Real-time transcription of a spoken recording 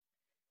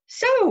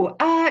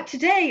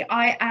Today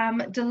I am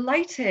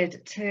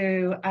delighted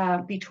to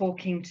be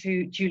talking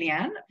to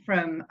Julianne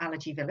from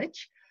Allergy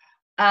Village,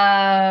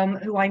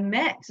 who I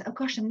met, oh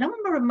gosh, a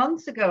number of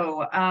months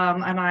ago,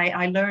 and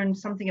I learned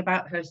something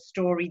about her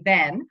story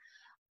then.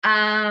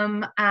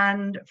 And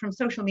from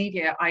social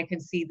media, I can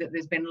see that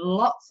there's been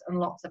lots and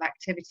lots of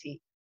activity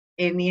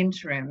in the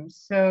interim.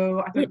 So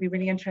I thought it'd be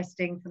really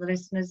interesting for the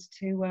listeners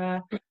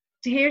to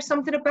hear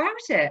something about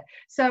it.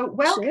 So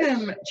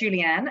welcome, Sure.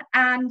 Julianne.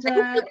 And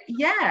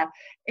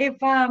if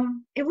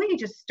we could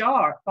just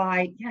start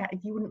by,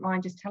 if you wouldn't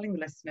mind just telling the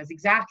listeners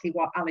exactly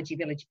what Allergy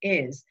Village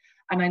is.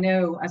 And I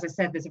know, as I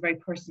said, there's a very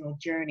personal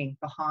journey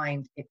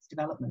behind its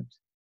development.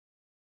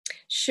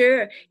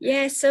 Sure.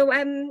 Yeah. So,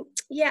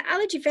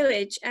 Allergy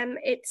Village.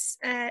 It's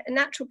a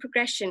natural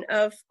progression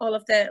of all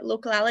of the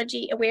local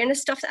allergy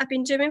awareness stuff that I've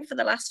been doing for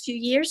the last few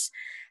years.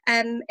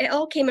 It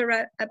all came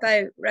around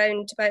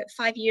about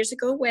 5 years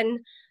ago when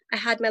I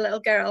had my little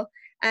girl.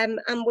 And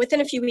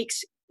within a few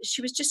weeks,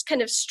 she was just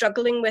kind of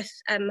struggling with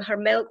her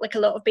milk, like a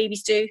lot of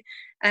babies do,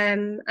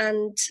 and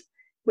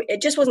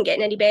it just wasn't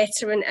getting any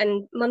better,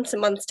 and months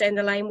and months down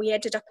the line we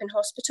ended up in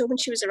hospital when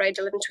she was around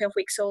 11, 12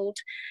 weeks old.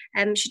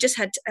 She just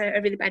had a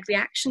really bad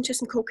reaction to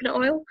some coconut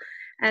oil,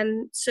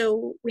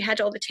 so we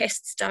had all the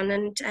tests done,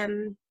 and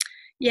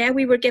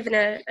we were given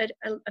a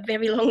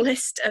very long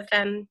list of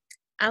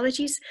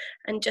allergies,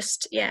 and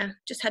just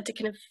had to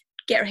kind of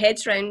get our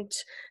heads around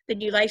the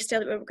new lifestyle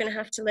that we were going to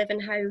have to live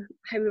and how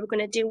we were going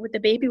to deal with the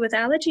baby with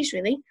allergies,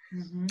 really.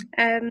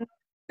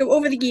 So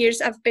over the years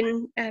I've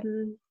been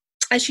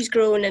as she's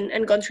grown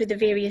and gone through the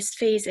various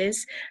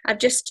phases, I've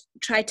just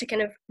tried to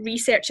kind of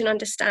research and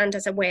understand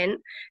as I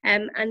went,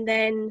 and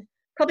then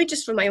probably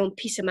just for my own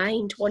peace of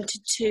mind,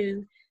 wanted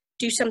to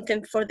do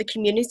something for the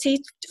community,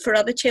 for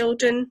other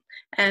children,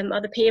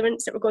 other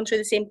parents that were going through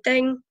the same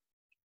thing,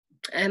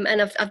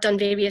 and I've done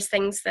various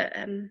things that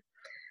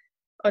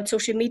on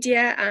social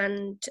media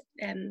and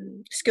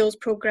schools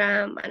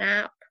program, an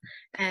app.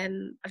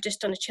 I've just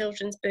done a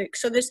children's book.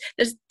 So there's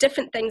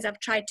different things I've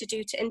tried to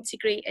do to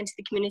integrate into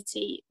the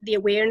community, the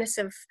awareness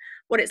of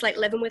what it's like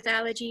living with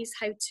allergies,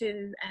 how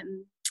to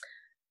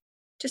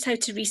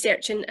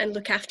research and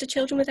look after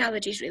children with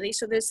allergies, really.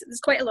 So there's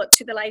quite a lot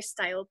to the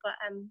lifestyle, but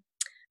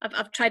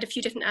I've tried a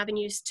few different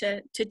avenues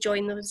to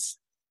join those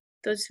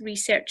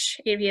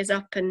research areas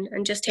up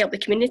and just help the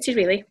community,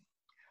 really.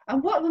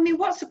 And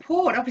what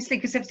support, obviously,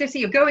 because if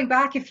you're going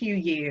back a few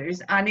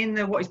years and in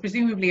what is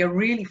presumably a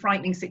really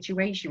frightening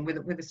situation with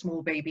a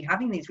small baby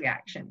having these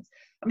reactions,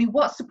 I mean,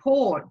 what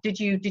support did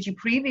you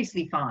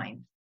previously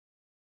find?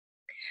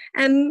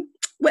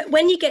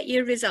 When you get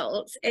your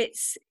results,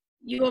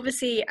 you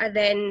obviously are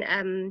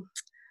then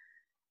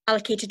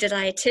allocated a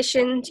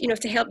dietitian,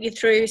 to help you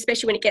through,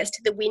 especially when it gets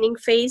to the weaning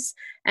phase.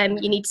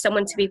 You need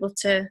someone to be able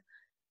to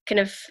kind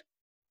of,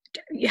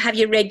 you have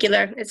your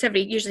regular, it's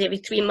usually every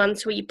 3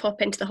 months, where you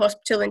pop into the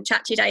hospital and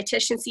chat to your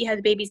dietitian, see how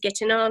the baby's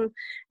getting on,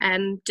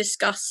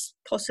 discuss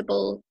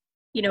possible,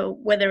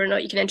 whether or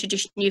not you can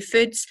introduce new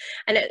foods,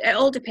 and it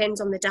all depends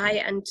on the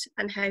diet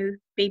and how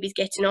baby's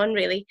getting on,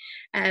 really.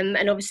 And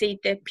obviously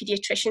the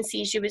paediatrician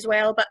sees you as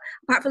well. But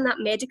apart from that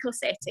medical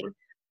setting,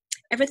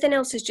 everything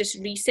else is just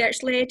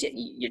research led.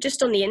 You're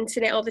just on the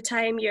internet all the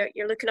time.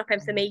 You're looking up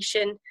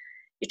information.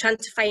 You're trying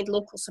to find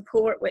local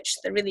support, which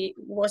there really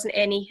wasn't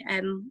any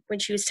when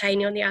she was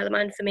tiny on the Isle of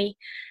Man for me.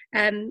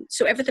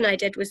 So everything I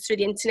did was through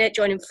the internet,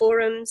 joining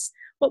forums,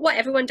 what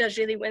everyone does,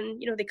 really, when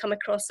they come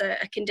across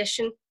a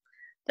condition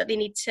that they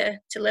need to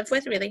live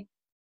with, really.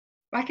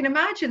 I can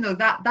imagine, though,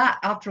 that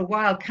after a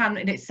while can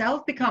in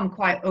itself become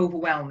quite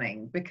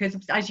overwhelming, because,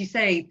 as you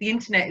say, the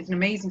internet is an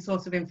amazing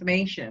source of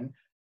information,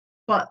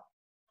 but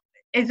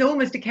it's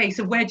almost a case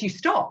of where do you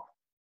stop?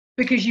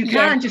 Because you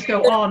can just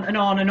go on and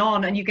on and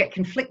on, and you get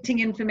conflicting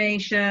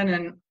information.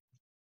 And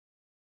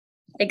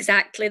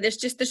exactly, there's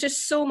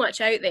just so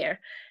much out there.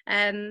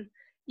 I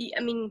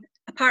mean,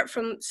 apart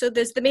from, so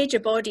there's the major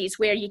bodies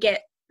where you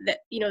get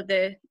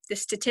the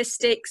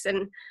statistics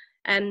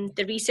and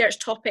the research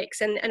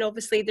topics, and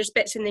obviously there's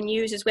bits in the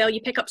news as well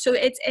you pick up. So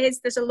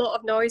there's a lot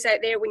of noise out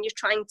there when you're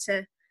trying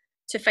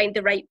to find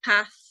the right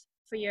path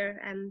for your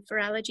for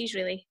allergies,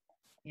 really.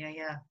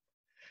 Yeah.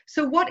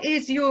 So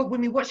what's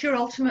your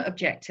ultimate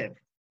objective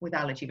with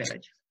Allergy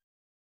Village?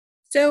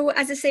 So,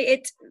 as I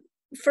say,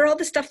 for all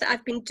the stuff that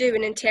I've been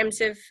doing in terms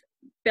of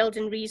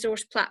building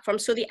resource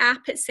platforms, so the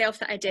app itself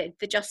that I did,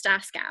 the Just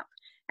Ask app,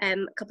 a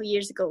couple of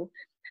years ago,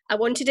 I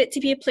wanted it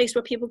to be a place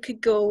where people could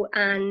go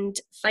and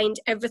find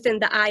everything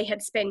that I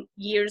had spent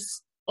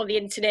years on the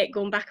internet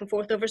going back and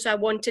forth over. So I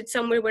wanted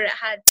somewhere where it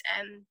had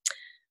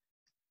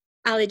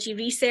allergy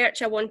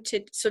research. I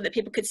wanted so that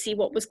people could see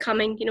what was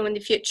coming, in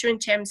the future in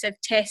terms of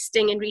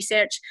testing and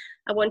research.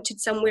 I wanted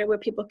somewhere where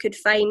people could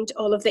find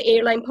all of the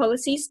airline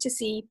policies to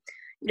see,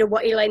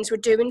 what airlines were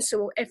doing.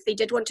 So if they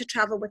did want to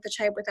travel with a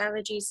child with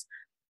allergies,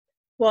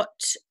 what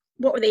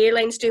were the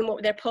airlines doing? What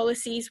were their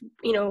policies?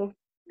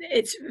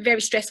 It's a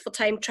very stressful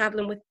time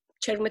traveling with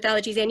children with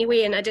allergies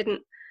anyway, and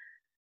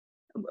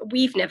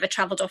we've never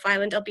travelled off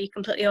island, I'll be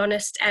completely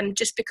honest,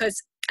 just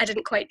because I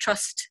didn't quite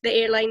trust the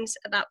airlines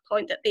at that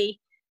point that they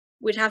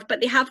would have, but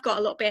they have got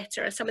a lot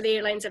better. Some of the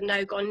airlines have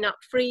now gone nut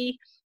free.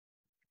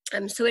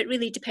 So it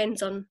really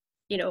depends on,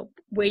 you know,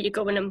 where you're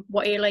going and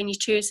what airline you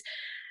choose.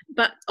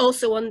 But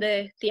also on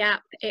the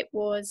app, it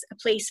was a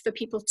place for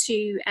people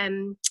to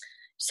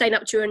sign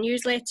up to our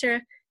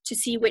newsletter, to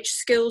see which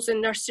schools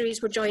and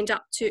nurseries were joined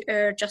up to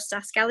our Just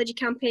Ask Allergy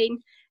campaign.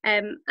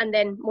 And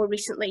then more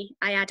recently,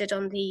 I added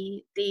on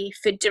the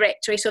food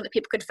directory so that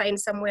people could find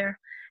somewhere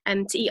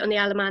to eat on the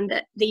Isle of Man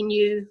that they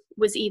knew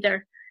was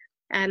either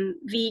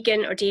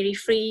vegan or dairy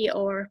free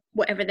or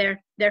whatever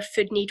their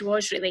food need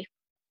was, really.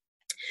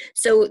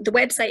 So the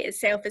website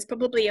itself is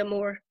probably a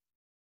more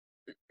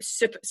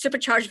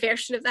supercharged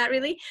version of that,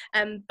 really,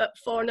 but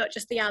for not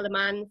just the Isle of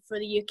Man, for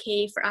the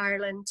UK, for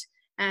Ireland,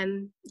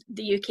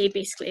 the UK,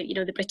 basically, you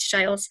know, the British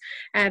Isles,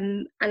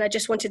 and I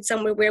just wanted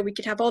somewhere where we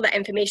could have all that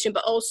information,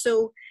 but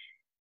also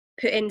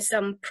put in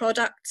some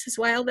products as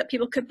well that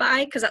people could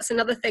buy, because that's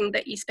another thing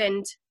that you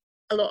spend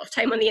a lot of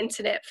time on the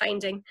internet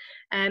finding,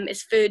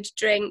 is food,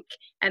 drink,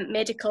 and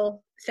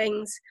medical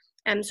things.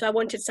 So I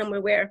wanted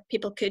somewhere where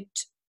people could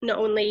not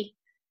only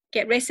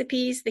get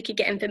recipes, they could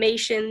get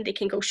information, they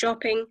can go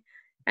shopping,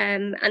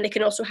 and they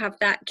can also have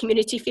that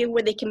community feel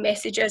where they can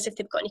message us if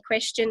they've got any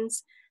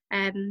questions.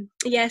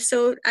 Yeah,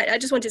 so I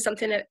just wanted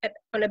something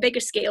on a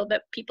bigger scale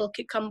that people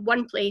could come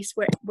one place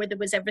where there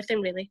was everything,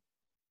 really.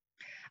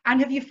 And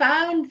have you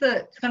found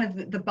that kind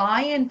of the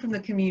buy-in from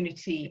the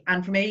community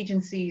and from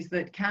agencies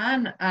that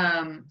can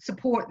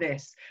support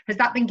this, has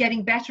that been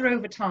getting better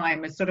over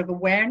time as sort of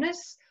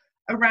awareness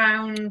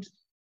around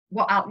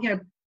what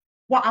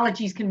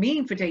allergies can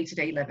mean for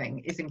day-to-day living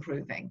is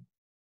improving?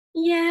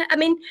 Yeah, I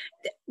mean,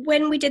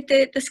 when we did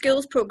the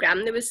schools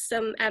programme, there was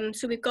some,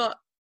 so we've got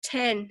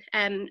 10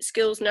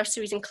 schools,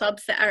 nurseries and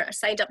clubs that are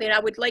signed up there. I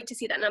would like to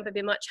see that number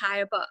be much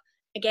higher, but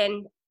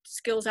again,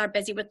 schools are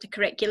busy with the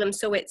curriculum,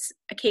 so it's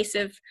a case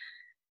of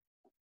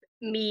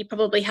me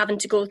probably having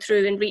to go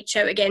through and reach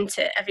out again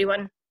to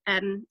everyone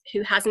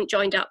who hasn't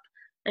joined up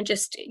and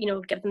just, you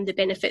know, give them the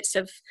benefits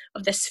of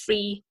this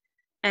free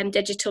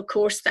digital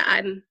course that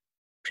I'm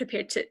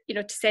prepared to, you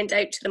know, to send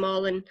out to them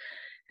all. And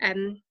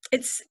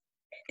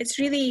it's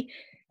really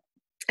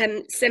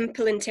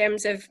simple in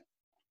terms of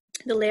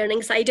the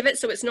learning side of it,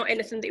 so it's not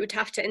anything that you would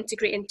have to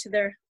integrate into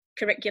their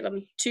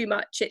curriculum too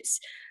much. It's,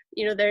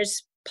 you know,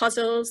 there's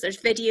puzzles, there's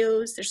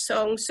videos, there's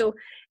songs, so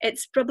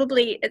it's for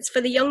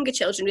the younger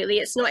children, really.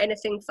 It's not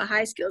anything for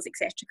high schools,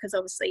 etc., because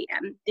obviously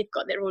they've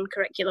got their own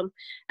curriculum,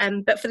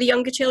 but for the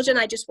younger children,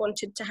 I just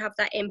wanted to have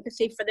that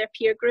empathy for their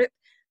peer group,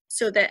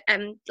 so that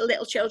the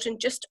little children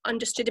just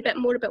understood a bit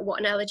more about what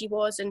an allergy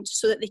was, and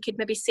so that they could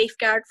maybe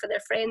safeguard for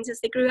their friends as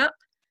they grew up.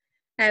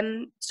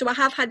 So I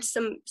have had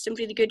some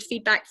really good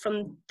feedback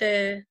from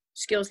the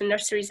schools and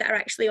nurseries that are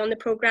actually on the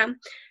programme.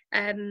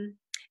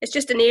 It's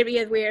just an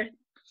area where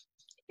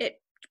it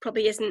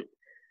probably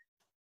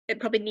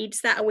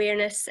needs that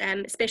awareness,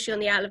 especially on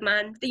the Isle of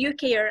Man. The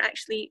UK are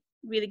actually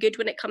really good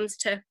when it comes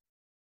to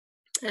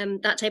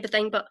that type of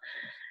thing, but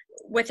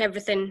with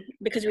everything,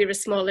 because we're a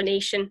smaller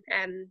nation,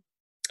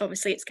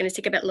 obviously it's going to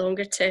take a bit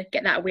longer to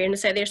get that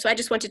awareness out there. So I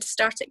just wanted to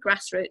start at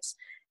grassroots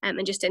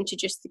and just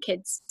introduce the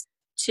kids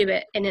to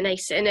it in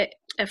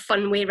a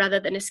fun way rather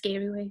than a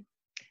scary way.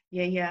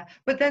 Yeah.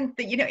 But then,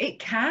 you know, it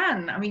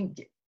can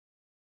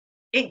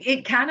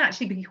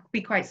actually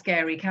be quite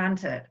scary,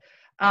 can't it?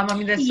 I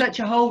mean, there's such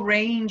a whole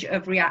range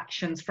of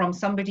reactions, from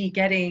somebody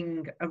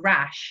getting a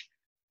rash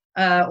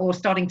or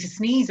starting to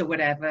sneeze or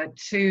whatever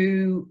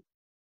to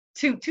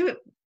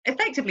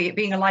effectively it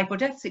being a life or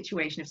death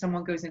situation if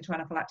someone goes into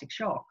anaphylactic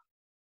shock.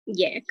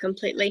 Yeah,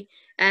 completely.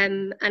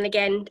 And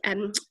again,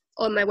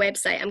 on my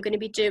website, I'm going to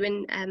be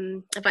doing,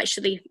 I've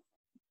actually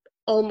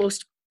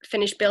almost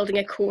finished building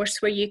a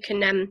course where you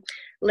can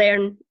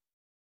learn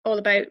all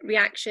about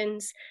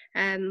reactions,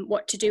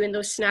 what to do in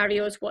those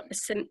scenarios, what the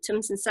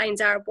symptoms and signs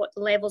are, what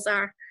the levels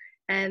are.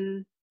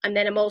 And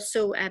then I'm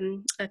also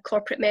a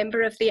corporate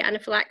member of the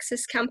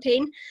anaphylaxis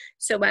campaign.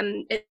 So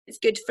it's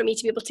good for me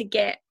to be able to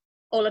get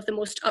all of the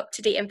most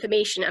up-to-date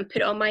information and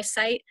put it on my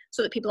site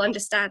so that people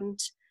understand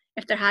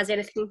if there has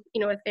anything,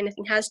 you know, if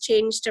anything has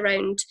changed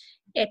around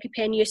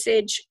EpiPen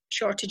usage,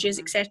 shortages,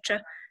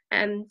 etc.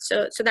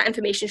 So that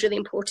information is really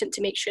important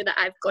to make sure that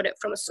I've got it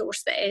from a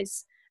source that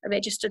is a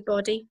registered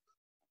body.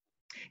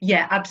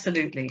 Yeah,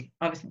 absolutely.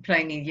 Obviously,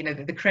 plainly, you know,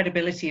 the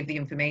credibility of the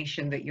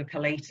information that you're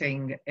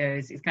collating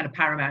is kind of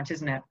paramount,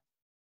 isn't it?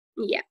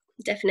 Yeah,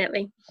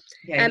 definitely.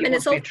 Yeah, and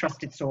it's also a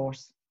trusted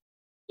source.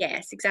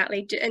 Yes,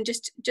 exactly. And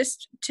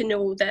just to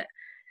know that,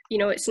 you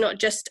know, it's not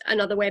just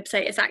another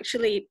website, it's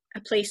actually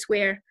a place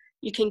where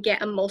you can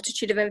get a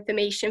multitude of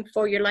information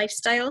for your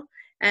lifestyle,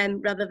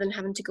 rather than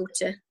having to go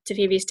to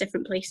various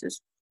different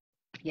places.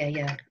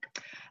 Yeah.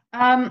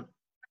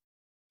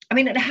 I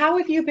mean, how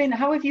have you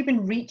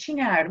been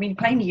reaching out? I mean,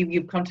 plainly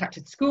you've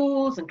contacted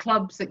schools and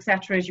clubs,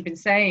 etc., as you've been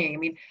saying. I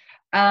mean,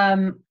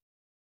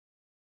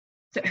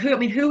 so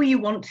who are you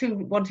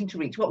wanting to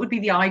reach? What would be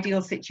the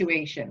ideal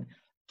situation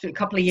to a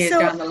couple of years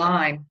down the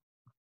line?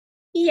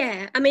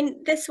 Yeah, I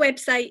mean, this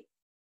website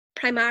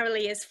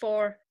primarily is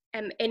for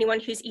anyone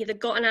who's either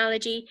got an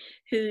allergy,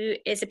 who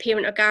is a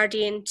parent or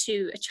guardian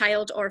to a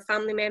child or a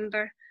family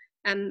member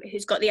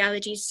who's got the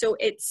allergies. So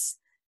it's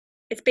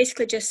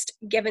basically just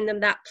giving them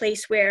that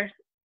place where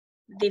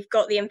they've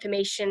got the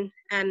information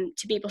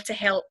to be able to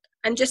help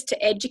and just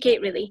to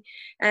educate, really.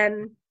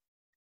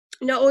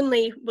 Not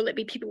only will it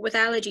be people with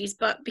allergies,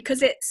 but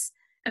because it's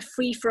a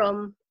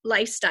free-from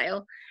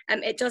lifestyle,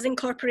 it does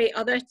incorporate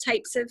other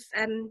types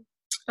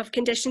of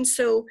conditions.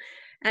 So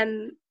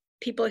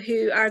people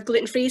who are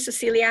gluten-free, so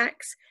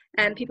celiacs,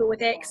 and people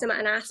with eczema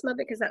and asthma,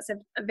 because that's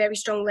a very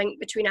strong link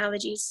between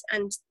allergies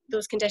and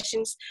those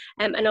conditions,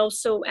 and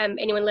also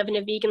anyone living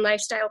a vegan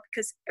lifestyle,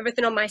 because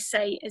everything on my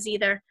site is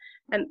either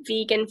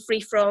vegan,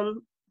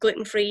 free-from,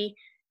 gluten-free,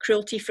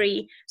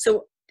 cruelty-free.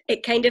 So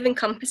it kind of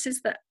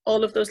encompasses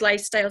all of those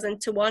lifestyles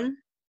into one.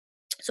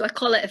 So I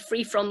call it a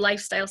free-from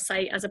lifestyle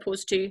site as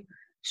opposed to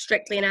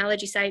strictly an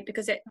allergy site,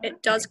 because it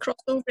does cross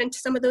over into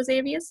some of those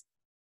areas.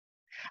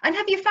 And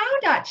have you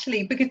found,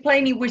 actually, because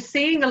plainly we're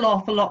seeing an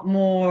awful lot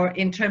more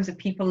in terms of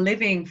people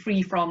living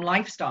free from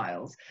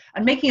lifestyles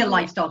and making a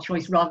lifestyle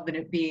choice rather than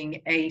it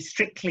being a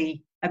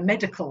strictly a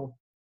medical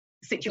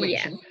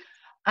situation.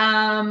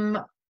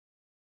 Yeah.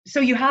 So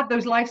you have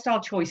those lifestyle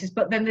choices,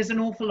 but then there's an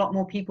awful lot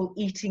more people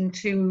eating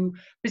to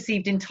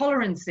perceived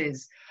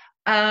intolerances.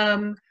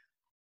 And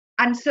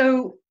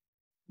so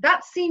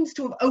that seems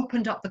to have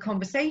opened up the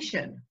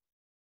conversation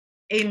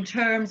in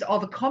terms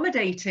of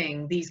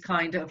accommodating these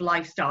kind of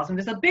lifestyles. And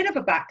there's a bit of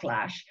a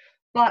backlash,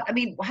 but I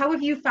mean, how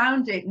have you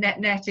found it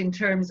net in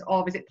terms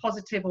of, is it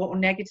positive or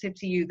negative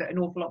to you that an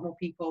awful lot more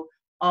people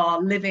are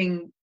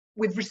living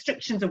with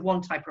restrictions of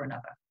one type or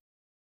another?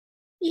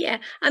 Yeah,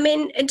 I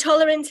mean,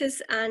 intolerances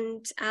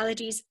and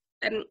allergies,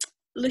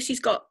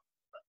 Lucy's got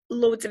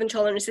loads of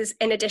intolerances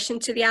in addition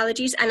to the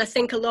allergies. And I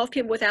think a lot of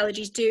people with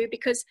allergies do,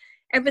 because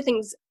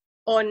everything's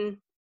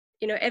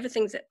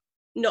everything's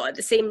not at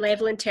the same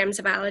level in terms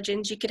of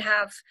allergens. You could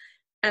have,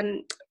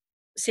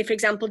 say, for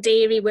example,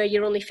 dairy, where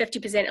you're only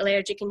 50%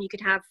 allergic, and you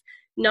could have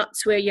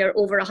nuts where you're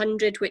over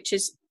 100, which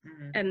is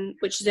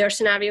their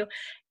scenario.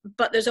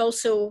 But there's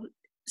also,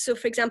 so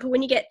for example,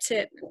 when you get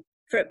to,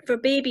 for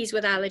babies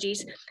with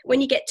allergies,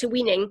 when you get to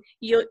weaning,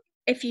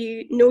 if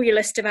you know your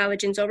list of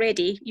allergens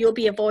already, you'll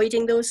be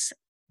avoiding those.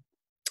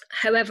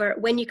 However,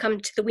 when you come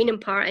to the weaning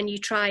part and you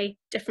try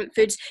different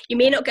foods, you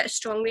may not get a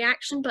strong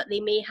reaction, but they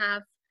may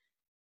have,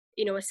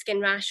 a skin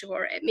rash,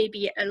 or it may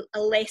be a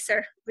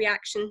lesser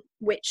reaction,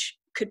 which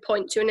could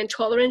point to an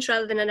intolerance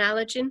rather than an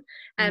allergen.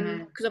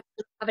 Because of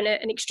having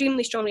an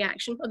extremely strong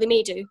reaction, or they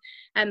may do,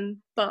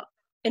 but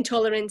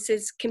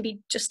intolerances can be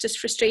just as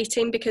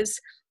frustrating, because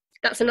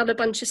that's another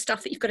bunch of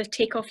stuff that you've got to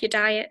take off your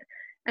diet.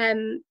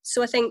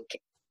 So I think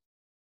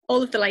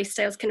all of the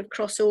lifestyles kind of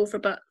cross over,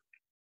 but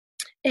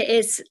it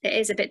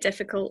is a bit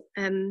difficult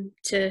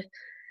to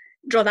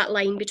draw that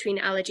line between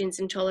allergens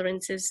and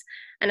intolerances.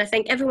 And I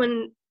think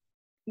everyone,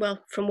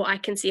 well, from what I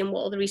can see and what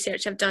all the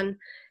research I've done,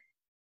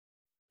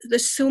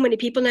 there's so many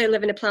people now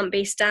living a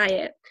plant-based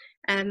diet,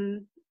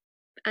 and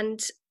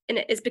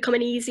it's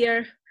becoming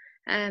easier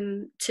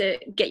to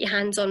get your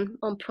hands on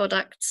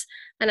products.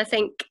 And I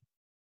think,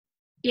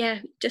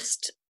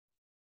 it's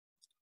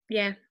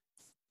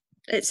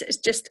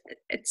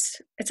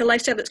a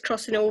lifestyle that's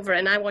crossing over,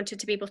 and I wanted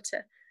to be able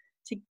to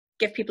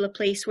give people a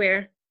place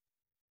where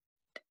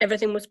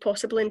everything was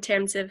possible in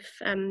terms of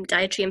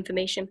dietary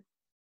information.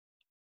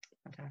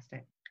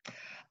 Fantastic.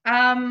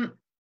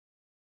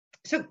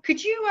 So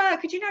could you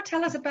now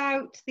tell us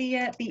about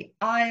the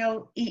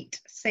I'll Eat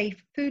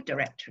Safe food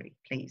directory,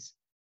 please?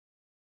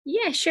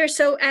 Yeah, sure.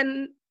 So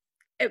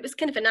it was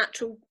kind of a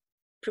natural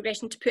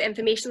progression to put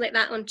information like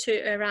that onto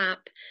our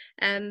app,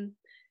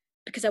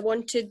 because I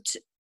wanted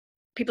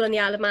people in the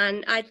Isle of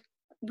Man.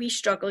 We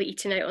struggle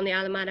eating out on the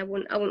Isle of Man, I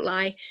won't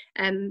lie,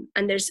 and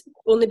there's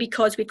only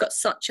because we've got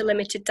such a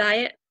limited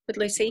diet with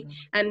Lucy,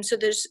 so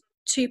there's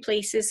 2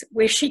 places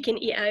where she can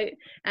eat out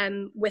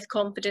with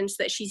confidence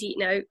that she's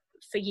eaten out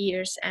for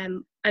years,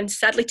 and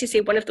sadly to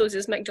say, one of those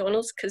is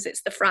McDonald's, because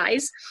it's the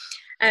fries.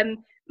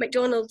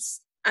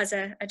 McDonald's, as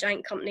a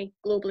giant company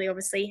globally,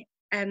 obviously,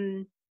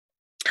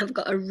 have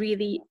got a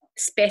really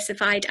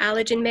specified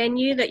allergen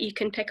menu that you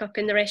can pick up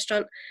in the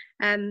restaurant.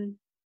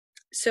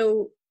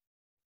 So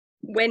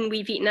when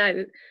we've eaten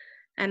out,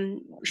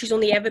 she's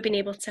only ever been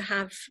able to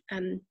have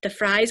the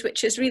fries,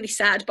 which is really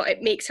sad, but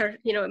it makes her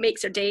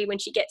day when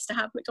she gets to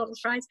have McDonald's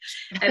fries,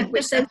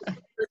 which sounds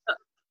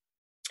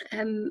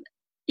and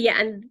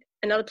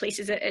another place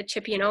is at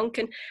Chippy and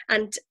Onken,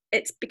 and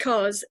it's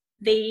because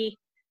they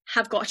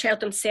have got a child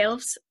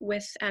themselves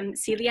with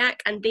celiac,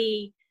 and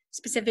they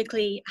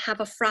specifically have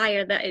a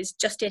fryer that is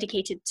just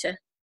dedicated to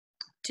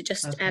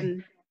just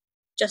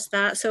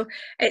that. So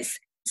it's,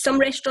 some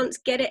restaurants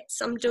get it,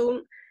 some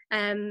don't.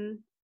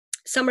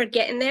 Some are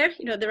getting there.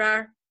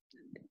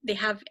 They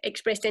have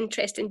expressed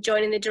interest in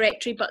joining the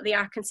directory, but they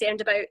are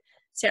concerned about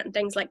certain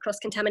things like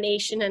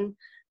cross-contamination, and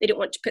they don't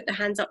want to put their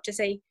hands up to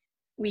say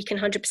we can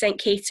 100%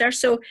 cater.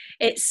 So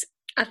it's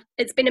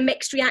been a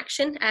mixed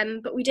reaction,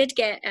 but we did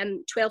get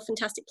 12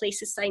 fantastic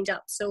places signed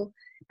up. So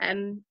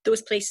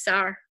those places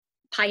are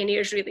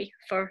pioneers really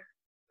for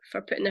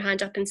putting their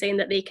hand up and saying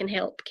that they can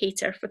help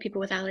cater for people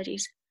with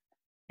allergies.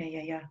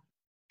 Yeah.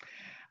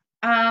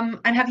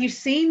 And have you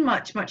seen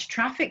much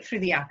traffic through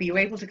the app? Are you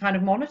able to kind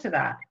of monitor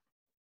that?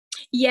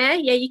 Yeah,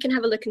 you can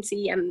have a look and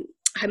see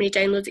how many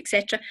downloads,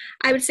 etc.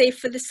 I would say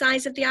for the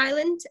size of the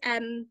island,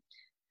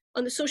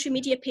 on the social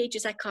media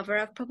pages I cover,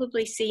 I've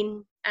probably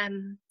seen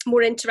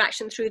more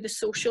interaction through the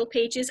social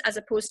pages as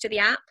opposed to the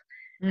app.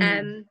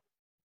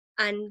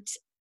 And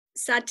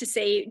sad to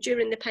say,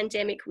 during the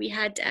pandemic, we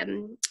had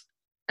an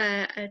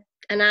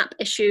app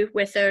issue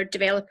with our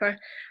developer,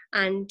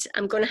 and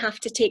I'm going to have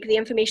to take the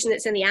information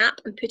that's in the app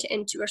and put it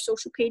into our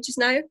social pages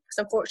now, because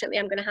unfortunately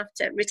I'm going to have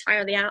to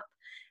retire the app,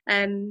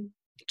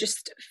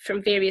 just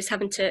from various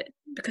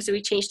because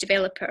we changed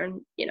developer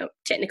and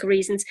technical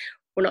reasons,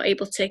 we're not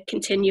able to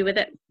continue with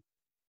it.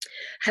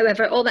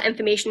 However, all that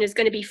information is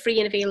going to be free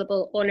and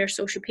available on our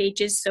social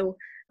pages, so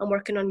I'm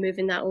working on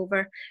moving that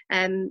over.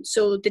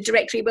 So the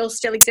directory will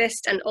still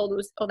exist, and all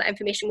that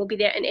information will be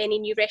there, and any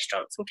new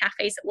restaurants and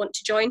cafes that want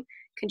to join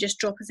can just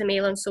drop us a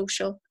mail on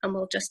social, and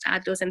we'll just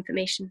add that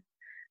information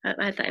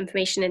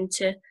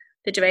into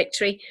the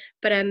directory.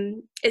 But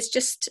it's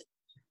just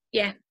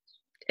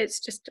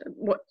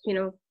what,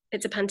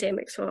 it's a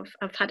pandemic, so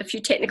I've had a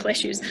few technical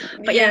issues.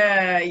 But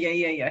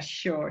yeah,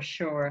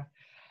 sure.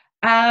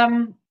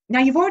 Now,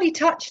 you've already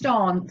touched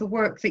on the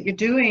work that you're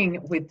doing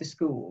with the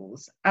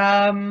schools.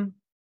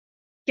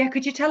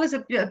 Could you tell us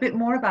a bit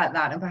more about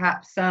that, and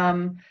perhaps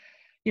the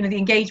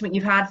engagement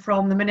you've had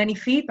from them and any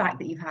feedback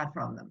that you've had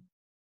from them?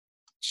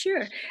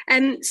 Sure.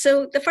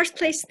 So the first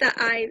place that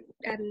I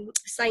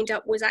signed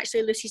up was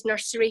actually Lucy's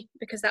nursery,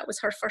 because that was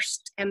her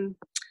first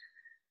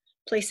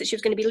place that she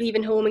was going to be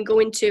leaving home and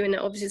going to, and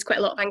obviously there's quite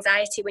a lot of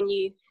anxiety when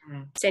you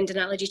send an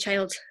allergy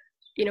child,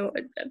 a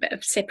bit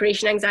of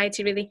separation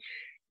anxiety really.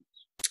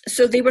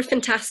 So they were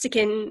fantastic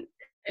in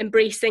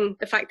embracing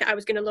the fact that I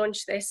was going to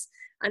launch this,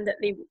 and that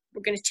they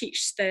were going to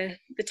teach the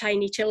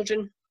tiny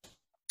children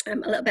a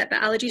little bit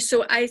about allergies.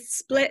 So I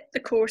split the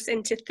course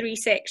into 3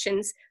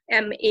 sections,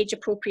 age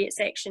appropriate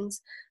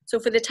sections. So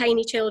for the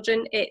tiny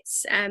children,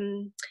 it's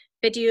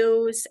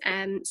videos,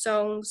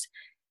 songs.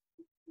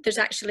 There's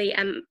actually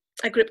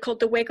a group called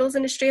the Wiggles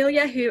in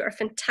Australia, who are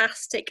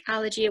fantastic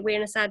allergy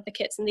awareness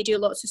advocates, and they do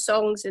lots of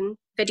songs and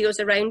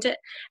videos around it.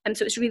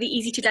 So it's really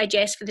easy to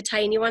digest for the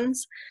tiny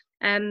ones.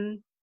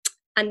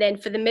 And then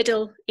for the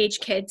middle age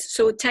kids,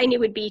 so tiny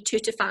would be 2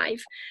 to 5,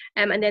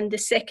 and then the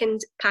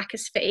second pack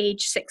is for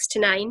age 6 to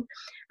 9,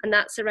 and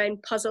that's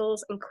around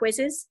puzzles and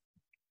quizzes,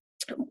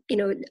 a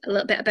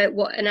little bit about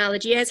what an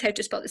allergy is, how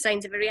to spot the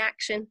signs of a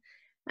reaction.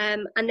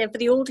 And then for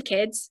the older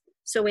kids,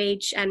 so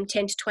age 10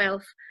 to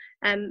 12,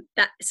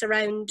 that's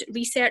around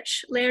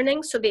research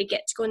learning, so they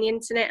get to go on the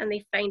internet and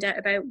they find out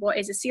about what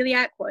is a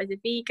celiac, what is a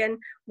vegan,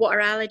 what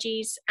are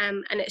allergies,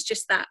 and it's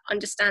just that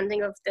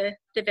understanding of the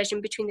division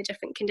between the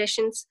different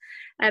conditions.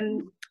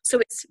 So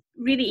it's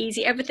really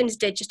easy, everything's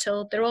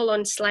digital, they're all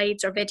on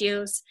slides or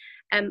videos,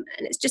 and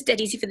it's just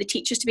dead easy for the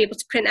teachers to be able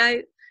to print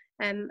out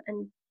and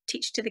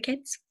teach to the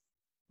kids.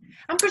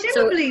 And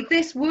presumably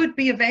this would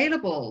be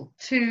available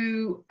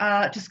to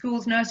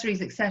schools,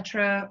 nurseries,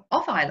 etc.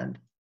 off island.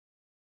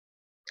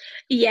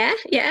 Yeah.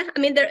 I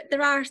mean,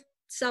 there are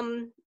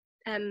some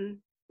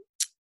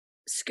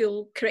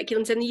school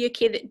curriculums in the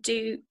UK that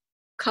do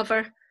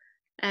cover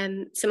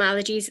some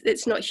allergies.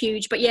 It's not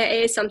huge, but yeah,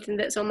 it is something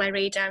that's on my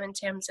radar in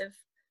terms of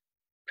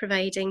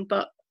providing.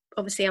 But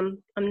obviously,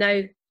 I'm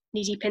now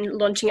knee deep in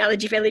launching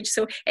Allergy Village,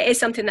 so it is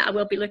something that I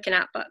will be looking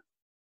at. But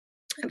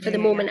for the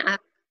moment, I'm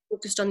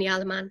focused on the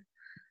Alaman.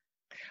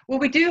 Well,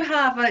 we do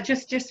have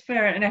just for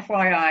an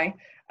FYI,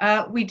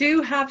 we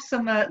do have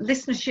some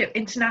listenership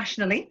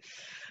internationally.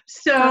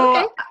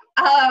 So,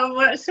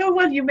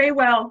 you may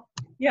well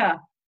get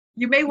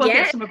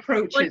some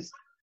approaches.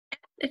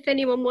 If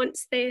anyone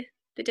wants the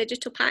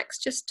digital packs,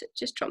 just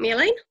drop me a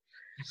line.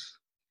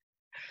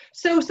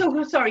 So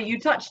sorry, you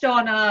touched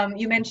on,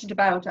 you mentioned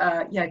about,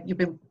 you've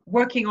been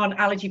working on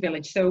Allergy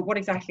Village. So what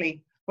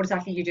exactly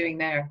are you doing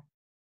there?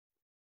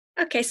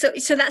 Okay, so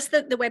that's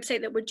the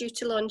website that we're due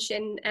to launch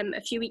in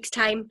a few weeks'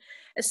 time.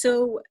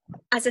 So,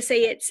 as I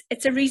say,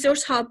 it's a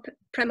resource hub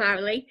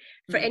primarily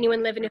for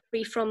anyone living a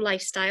free-from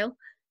lifestyle.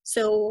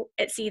 So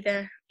it's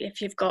either if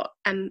you've got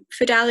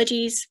food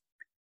allergies,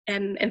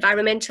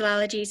 environmental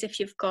allergies, if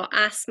you've got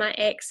asthma,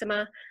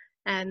 eczema,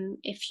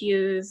 if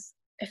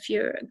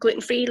you're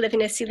gluten-free,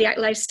 living a celiac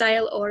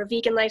lifestyle or a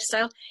vegan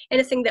lifestyle,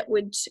 anything that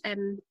would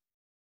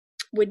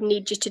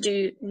need you to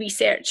do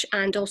research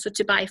and also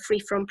to buy free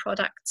from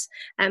products,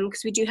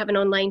 because we do have an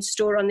online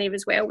store on there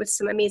as well with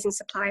some amazing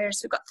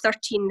suppliers. We've got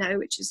 13 now,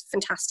 which is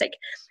fantastic,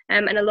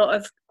 and a lot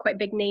of quite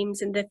big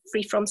names in the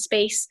free from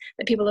space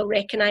that people will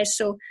recognise.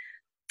 So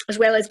as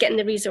well as getting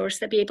the resource,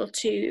 they'll be able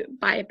to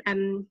buy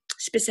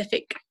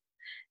specific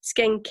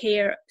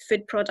skincare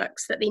food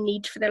products that they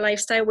need for their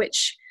lifestyle,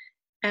 which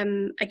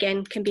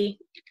again can be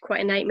quite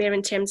a nightmare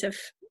in terms of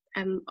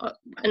I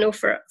know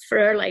for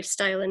our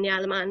lifestyle in the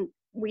Isle of Man,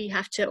 we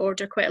have to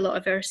order quite a lot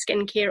of our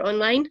skincare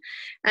online,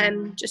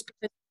 just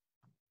because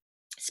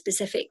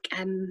specific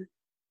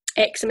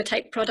eczema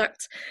type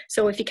product.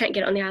 So if you can't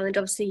get it on the island,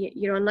 obviously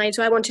you're online.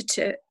 So I wanted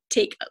to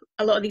take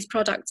a lot of these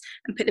products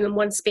and put them in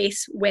one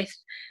space with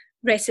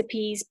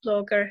recipes,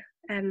 blogger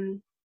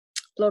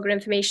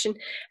information,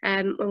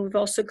 and we've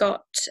also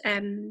got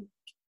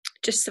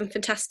just some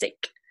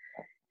fantastic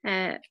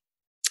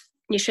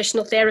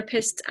nutritional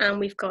therapists, and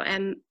we've got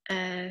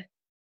a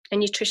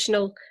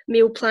nutritional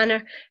meal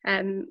planner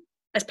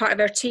as part of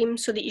our team,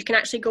 so that you can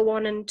actually go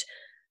on and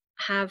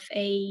have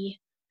an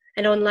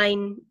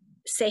online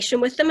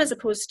session with them, as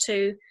opposed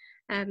to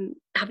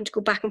having to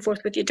go back and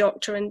forth with your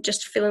doctor and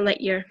just feeling like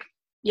you're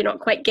not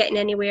quite getting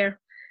anywhere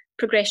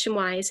progression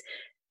wise.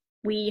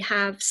 We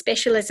have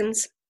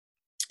specialisms.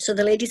 So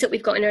the ladies that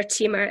we've got in our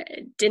team are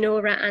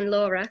Dinora and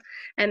Laura.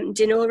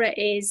 Dinora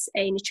is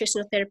a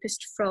nutritional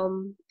therapist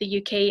from the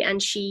UK,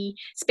 and she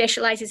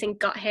specialises in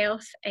gut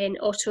health, in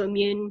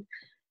autoimmune,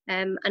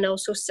 and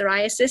also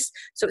psoriasis.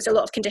 So it's a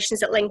lot of conditions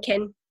that link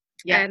in.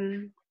 Yeah.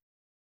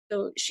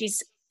 So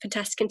she's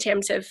fantastic in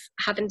terms of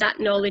having that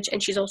knowledge,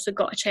 and she's also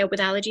got a child with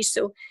allergies.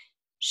 So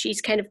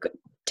she's kind of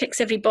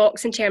ticks every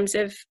box in terms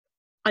of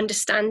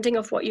understanding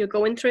of what you're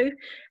going through,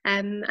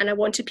 and I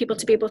wanted people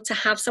to be able to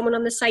have someone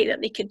on the site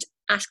that they could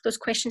ask those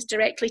questions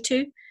directly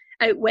to,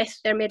 out with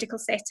their medical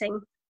setting,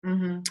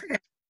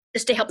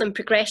 just to help them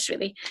progress,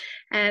 really.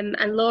 And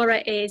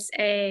Laura is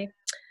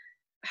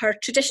her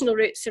traditional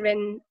roots are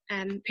in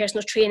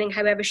personal training.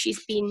 However,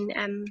 she's been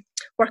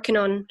working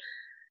on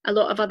a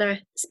lot of other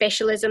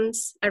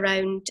specialisms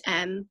around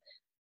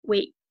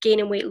weight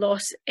gain and weight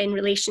loss in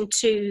relation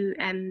to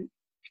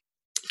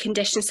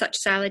conditions such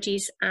as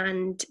allergies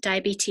and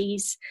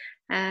diabetes,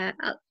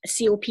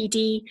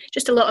 COPD,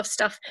 just a lot of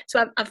stuff.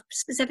 So I've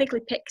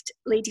specifically picked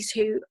ladies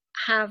who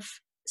have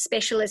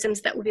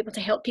specialisms that will be able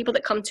to help people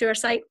that come to our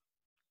site.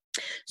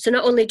 So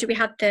not only do we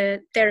have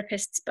the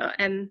therapists, but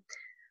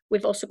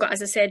we've also got,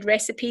 as I said,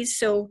 recipes.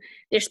 So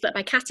they're split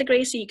by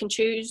category, so you can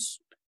choose.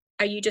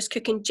 Are you just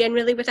cooking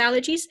generally with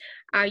allergies?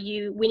 Are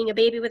you weaning a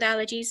baby with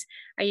allergies?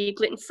 Are you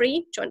gluten-free?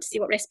 Do you want to see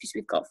what recipes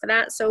we've got for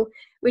that? So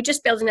we're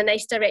just building a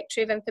nice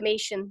directory of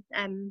information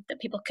that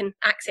people can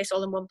access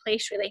all in one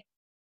place, really.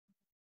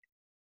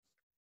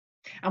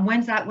 And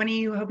when are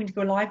you hoping to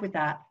go live with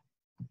that?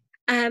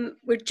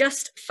 We're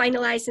just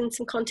finalising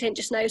some content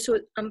just now, so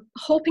I'm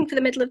hoping for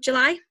the middle of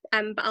July,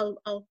 but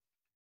I'll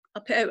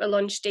put out a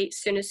launch date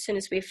as soon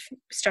as we've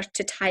started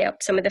to tie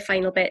up some of the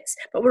final bits.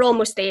 But we're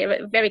almost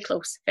there, very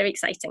close, very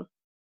exciting.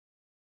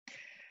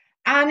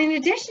 And in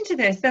addition to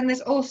this, then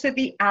there's also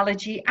the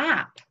allergy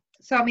app.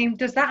 So, I mean,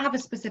 does that have a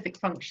specific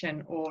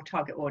function or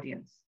target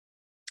audience?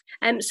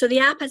 So the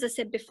app, as I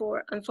said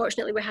before,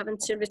 unfortunately, we're having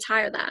to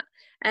retire that.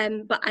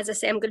 But as I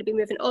say, I'm going to be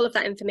moving all of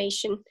that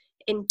information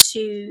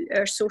into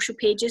our social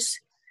pages.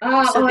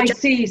 I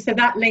see. So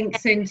that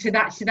links into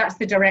that. So that's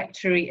the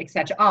directory,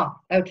 etc.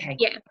 Okay.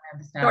 Yeah. I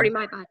understand. Sorry,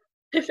 my bad.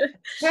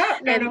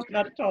 No,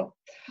 not at all.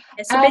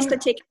 So basically,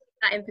 taking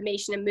that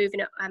information and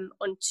moving it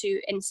onto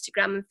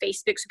Instagram and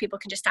Facebook, so people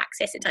can just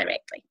access it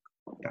directly.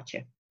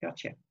 Gotcha.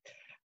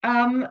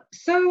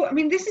 So, I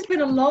mean, this has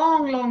been a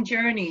long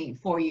journey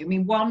for you. I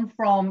mean, one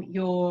from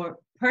your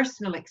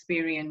personal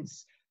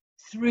experience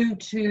through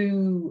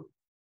to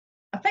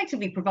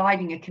effectively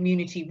providing a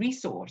community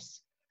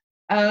resource.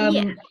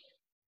 Yeah.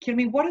 I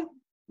mean, what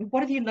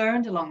have you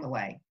learned along the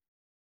way?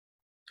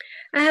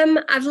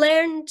 I've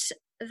learned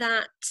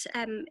that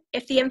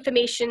if the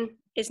information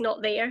is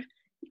not there,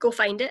 go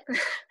find it.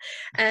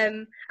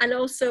 And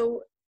also,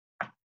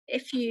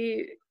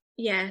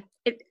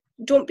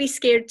 don't be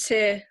scared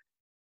to,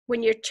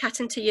 when you're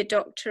chatting to your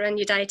doctor and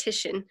your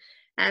dietitian,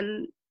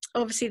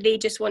 obviously they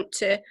just want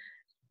to,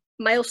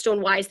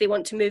 milestone wise, they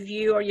want to move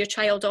you or your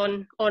child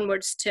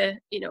onwards to,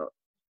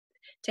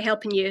 to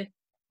helping you.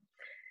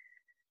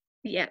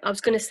 Yeah, I was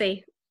going to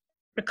say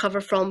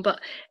recover from, but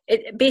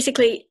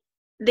basically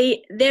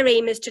their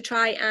aim is to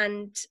try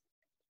and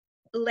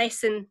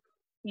lessen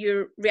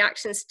your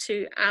reactions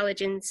to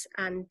allergens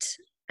and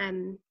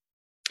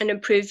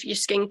improve your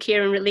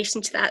skincare in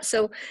relation to that.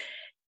 So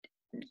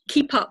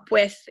keep up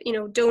with,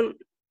 don't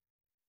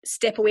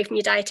step away from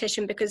your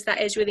dietitian, because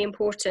that is really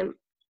important.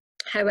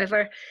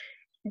 However,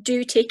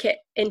 do take it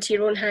into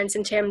your own hands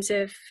in terms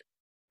of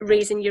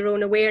raising your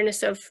own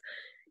awareness of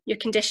your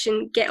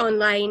condition. Get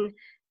online,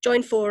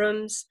 join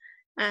forums,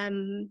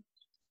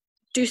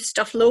 do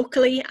stuff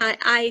locally.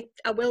 I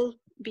will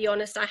be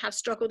honest, I have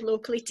struggled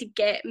locally to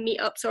get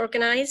meetups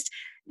organised.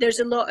 There's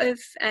a lot of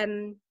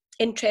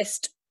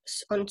interest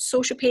on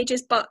social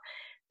pages, but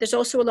there's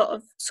also a lot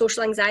of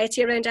social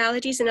anxiety around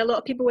allergies, and a lot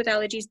of people with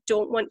allergies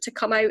don't want to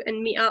come out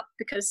and meet up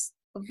because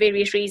of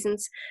various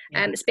reasons,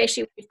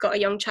 especially if we've got a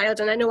young child.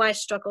 And I know I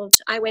struggled.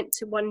 I went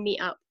to one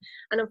meetup,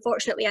 and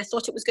unfortunately I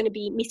thought it was going to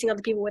be meeting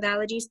other people with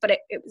allergies, but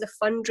it was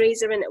a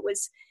fundraiser, and it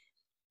was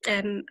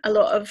a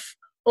lot of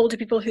older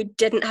people who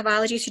didn't have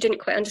allergies, who didn't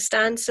quite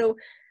understand. So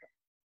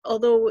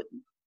although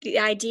the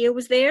idea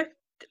was there,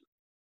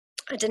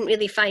 I didn't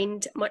really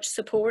find much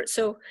support.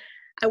 So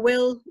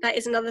that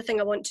is another thing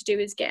I want to do,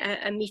 is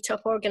get a meetup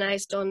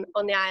organised on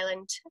the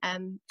island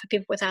for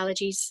people with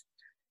allergies.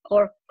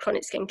 or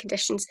chronic skin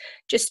conditions,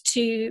 just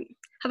to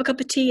have a cup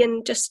of tea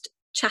and just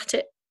chat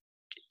it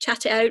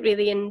out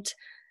really, and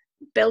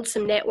build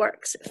some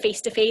networks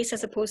face to face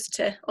as opposed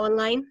to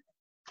online.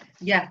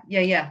 Yeah.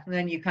 And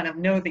then you kind of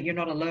know that you're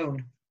not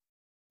alone.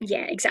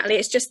 Yeah, exactly.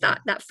 It's just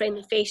that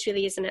friendly face,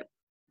 really, isn't it?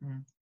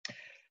 Mm.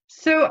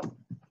 So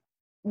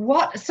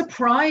what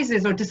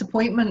surprises or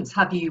disappointments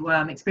have you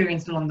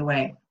experienced along the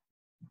way?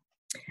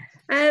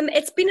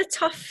 It's been a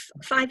tough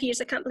 5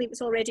 years. I can't believe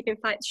it's already been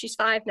five. She's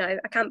 5 now.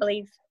 I can't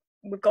believe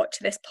we've got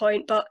to this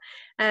point. But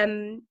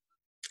in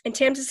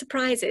terms of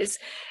surprises,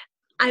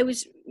 I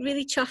was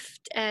really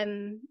chuffed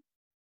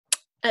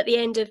at the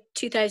end of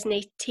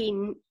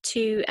 2018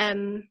 to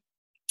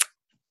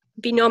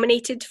be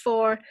nominated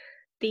for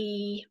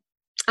the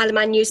Isle of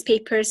Man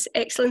newspaper's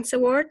Excellence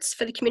Awards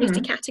for the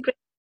community category.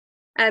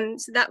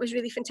 So that was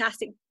really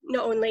fantastic.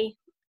 Not only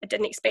I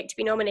didn't expect to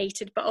be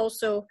nominated, but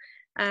also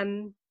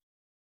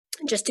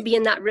just to be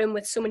in that room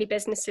with so many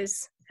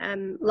businesses,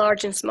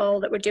 large and small,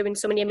 that were doing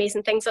so many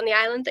amazing things on the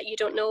island that you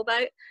don't know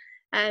about.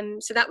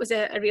 So that was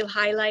a real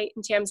highlight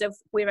in terms of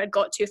where I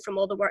got to from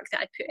all the work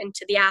that I put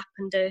into the app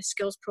and the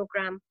skills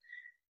program.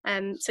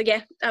 So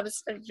yeah, I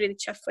was really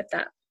chuffed with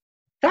that.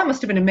 That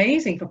must have been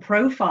amazing for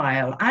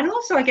profile, and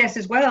also I guess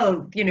as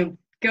well, you know,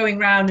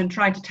 going around and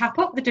trying to tap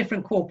up the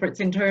different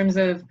corporates in terms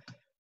of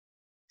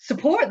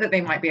support that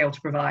they might be able to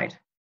provide.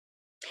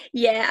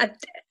 Yeah,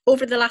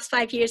 over the last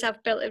 5 years,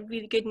 I've built a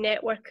really good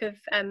network of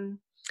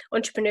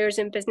entrepreneurs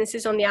and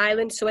businesses on the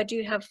island. So I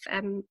do have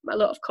a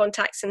lot of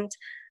contacts and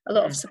a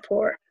lot of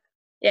support.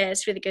 Yeah,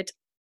 it's really good.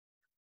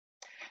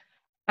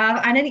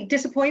 And any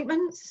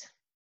disappointments?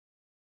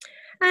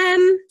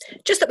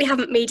 Just that we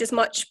haven't made as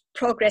much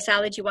progress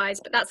allergy-wise,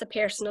 but that's a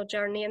personal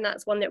journey, and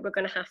that's one that we're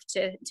going to have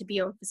to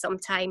be on for some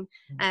time.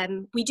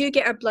 We do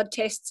get our blood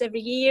tests every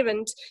year,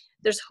 and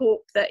there's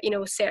hope that, you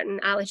know, certain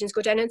allergens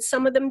go down, and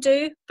some of them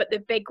do, but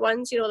the big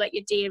ones, you know, like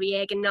your dairy,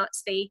 egg and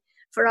nuts,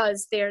 for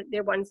us, they're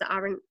ones that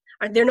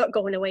they're not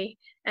going away,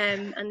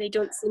 and they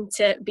don't seem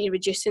to be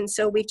reducing.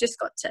 So we've just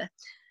got to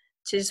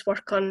just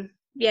work on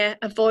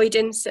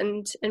avoidance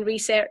and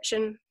research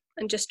and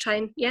just try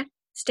and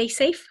stay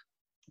safe.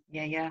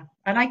 Yeah.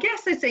 And I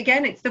guess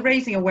it's the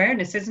raising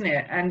awareness, isn't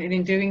it? And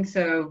in doing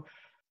so,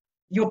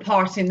 your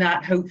part in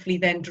that hopefully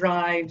then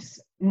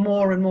drives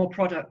more and more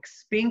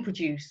products being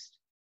produced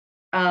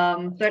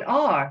that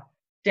are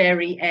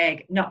dairy,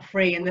 egg, nut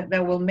free, and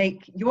that will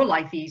make your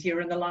life easier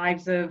and the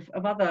lives of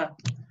other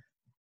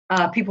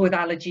people with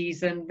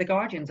allergies and the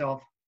guardians of.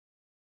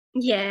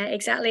 Yeah,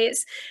 exactly.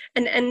 It's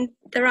and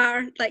there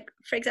are, like,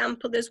 for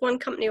example, there's one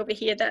company over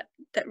here that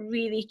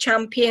really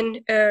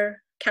champion our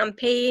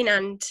campaign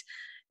and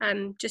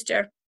just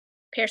our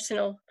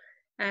personal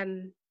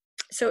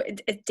so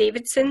it's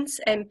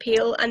Davidson's and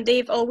Pale, and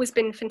they've always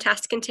been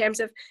fantastic in terms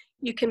of,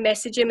 you can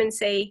message him and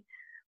say,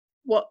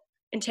 what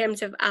in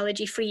terms of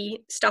allergy free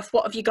stuff,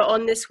 what have you got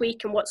on this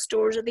week and what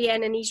stores are they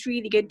in, and he's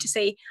really good to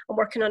say, I'm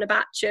working on a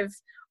batch of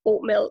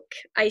oat milk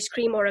ice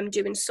cream, or I'm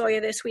doing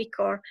soya this week,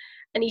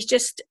 and he's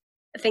just,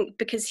 I think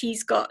because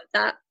he's got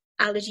that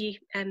allergy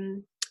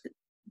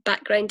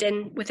background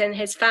within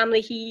his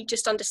family, he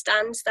just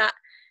understands that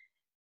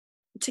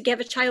to give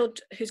a child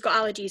who's got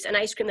allergies an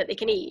ice cream that they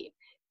can eat,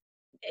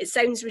 it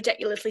sounds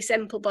ridiculously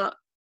simple, but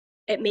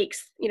it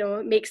makes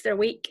their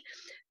week.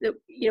 That,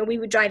 you know, we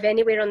would drive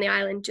anywhere on the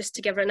island just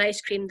to give her an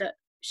ice cream that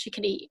she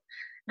can eat.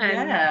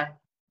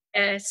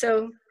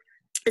 So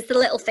it's the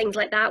little things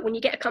like that. When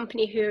you get a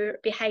company who are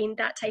behind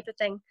that type of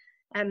thing,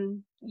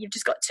 you've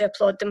just got to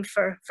applaud them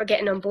for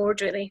getting on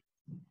board, really.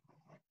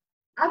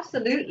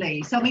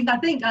 Absolutely. So I mean, I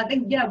think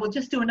we'll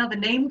just do another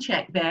name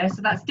check there.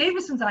 So that's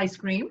Davidson's Ice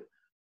Cream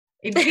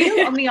in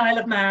Peel on the Isle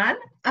of Man,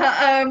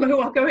 who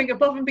are going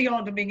above and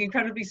beyond and being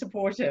incredibly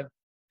supportive.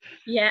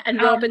 Yeah,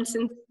 and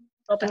Robinson's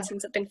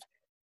have been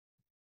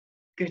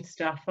good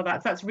stuff. Well,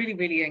 that's really,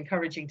 really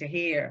encouraging to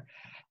hear.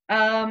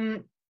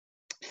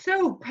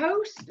 So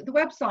post the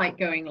website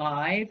going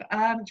live,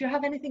 do you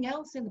have anything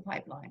else in the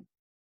pipeline?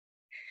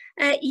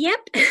 Yep.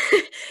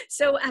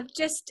 So I've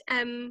just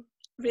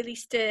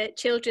released a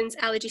children's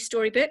allergy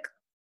storybook.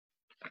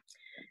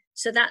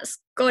 So that's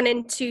gone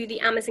into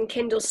the Amazon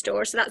Kindle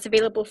store. So that's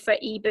available for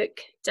ebook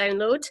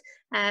download.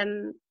 A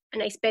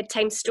nice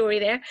bedtime story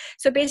there.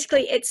 So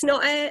basically, it's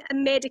not a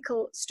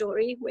medical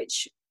story,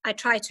 which I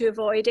try to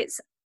avoid. It's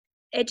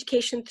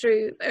education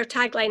through, our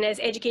tagline is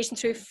education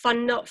through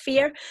fun, not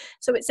fear.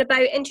 So it's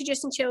about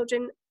introducing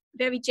children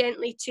very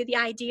gently to the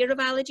idea of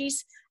allergies,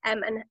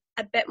 and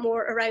a bit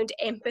more around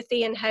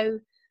empathy and how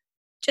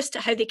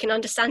they can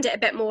understand it a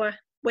bit more,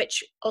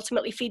 which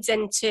ultimately feeds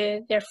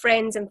into their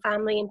friends and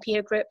family and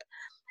peer group.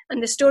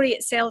 And the story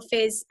itself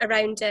is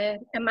around a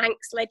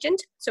Manx legend.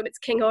 So it's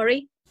King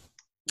Ori,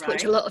 right,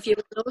 which a lot of you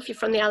will know if you're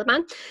from the Isle of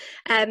Man.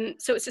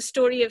 So it's a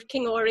story of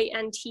King Ori,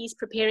 and he's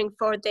preparing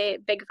for the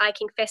big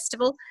Viking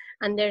festival.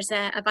 And there's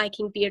a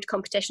Viking beard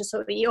competition.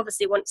 So he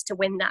obviously wants to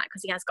win that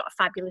because he has got a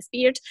fabulous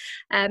beard.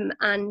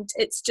 And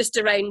it's just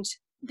around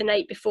the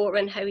night before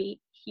and how he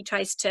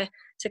tries to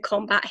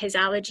combat his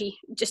allergy,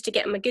 just to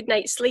get him a good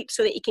night's sleep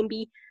so that he can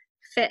be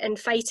fit and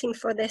fighting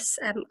for this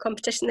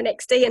competition the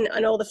next day,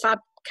 and all the fab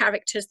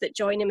characters that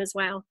join him as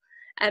well.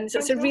 So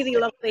it's a really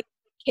lovely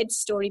kids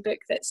storybook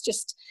that's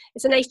just,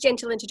 it's a nice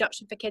gentle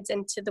introduction for kids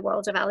into the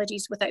world of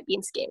allergies without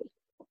being scary.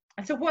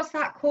 And so what's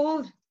that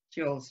called,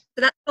 Jules?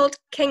 So that's called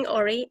King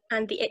Orry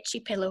and the Itchy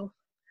Pillow.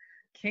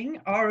 King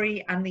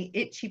Orry and the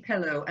Itchy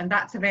Pillow, and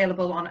that's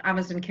available on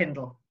Amazon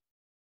Kindle.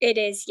 It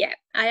is, yeah.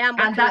 I am.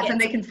 And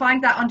they can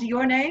find that under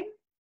your name?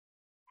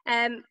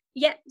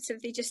 Yeah, so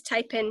if they just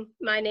type in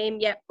my name,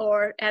 yeah,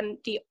 or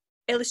the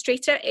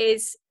illustrator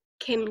is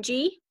Kim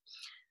G.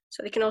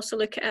 So they can also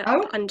look at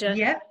under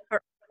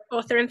her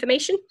author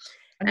information.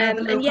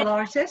 Another local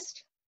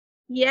artist?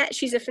 Yeah,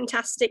 she's a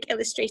fantastic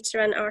illustrator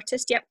and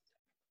artist, yep.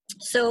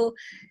 So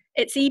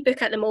it's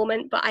ebook at the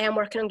moment, but I am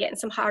working on getting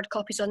some hard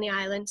copies on the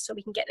island so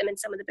we can get them in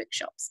some of the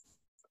bookshops.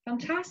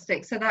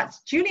 Fantastic. So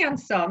that's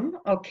Julianne's son,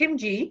 or Kim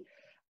G,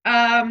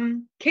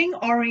 King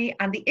Orry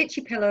and the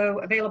Itchy Pillow,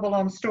 available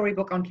on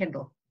Storybook on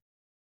Kindle.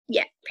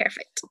 Yeah,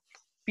 perfect.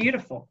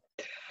 Beautiful.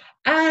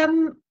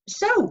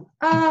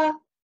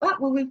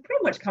 Well, we've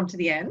pretty much come to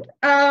the end.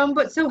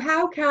 But so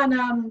how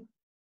can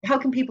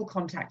people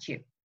contact you?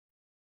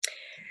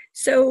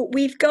 So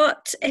we've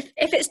got, if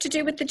it's to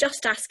do with the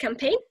Just Ask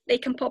campaign, they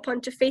can pop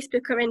onto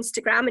Facebook or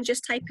Instagram and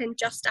just type in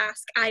Just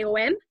Ask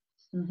IOM,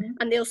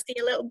 and they'll see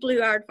a little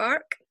blue aardvark,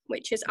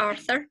 which is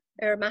Arthur,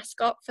 our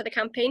mascot for the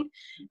campaign,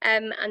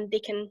 and they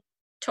can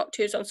talk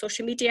to us on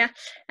social media,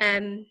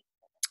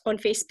 on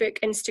Facebook,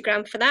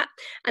 Instagram for that.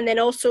 And then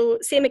also,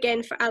 same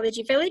again for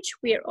Allergy Village,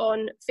 we're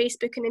on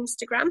Facebook and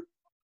Instagram,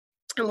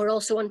 and we're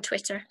also on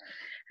Twitter.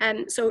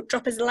 So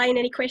drop us a line,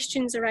 any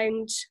questions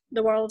around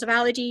the world of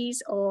allergies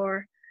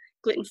or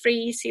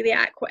gluten-free,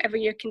 celiac, whatever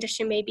your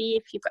condition may be.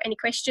 If you've got any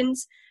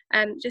questions,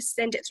 just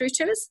send it through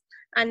to us,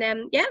 and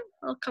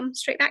I'll come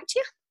straight back to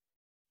you.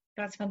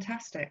 That's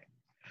fantastic.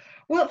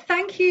 Well,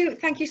 thank you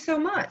so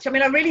much. I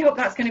mean, I really hope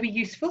that's going to be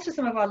useful to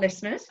some of our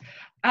listeners.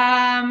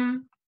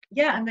 And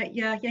that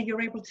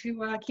you're able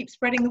to keep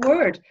spreading the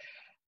word.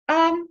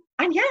 And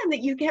that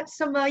you get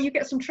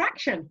some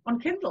traction on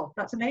Kindle.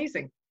 That's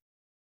amazing.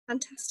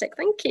 Fantastic.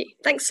 Thank you.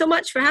 Thanks so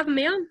much for having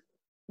me on.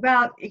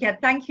 Well, yeah,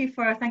 thank you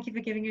for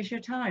giving us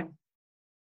your time.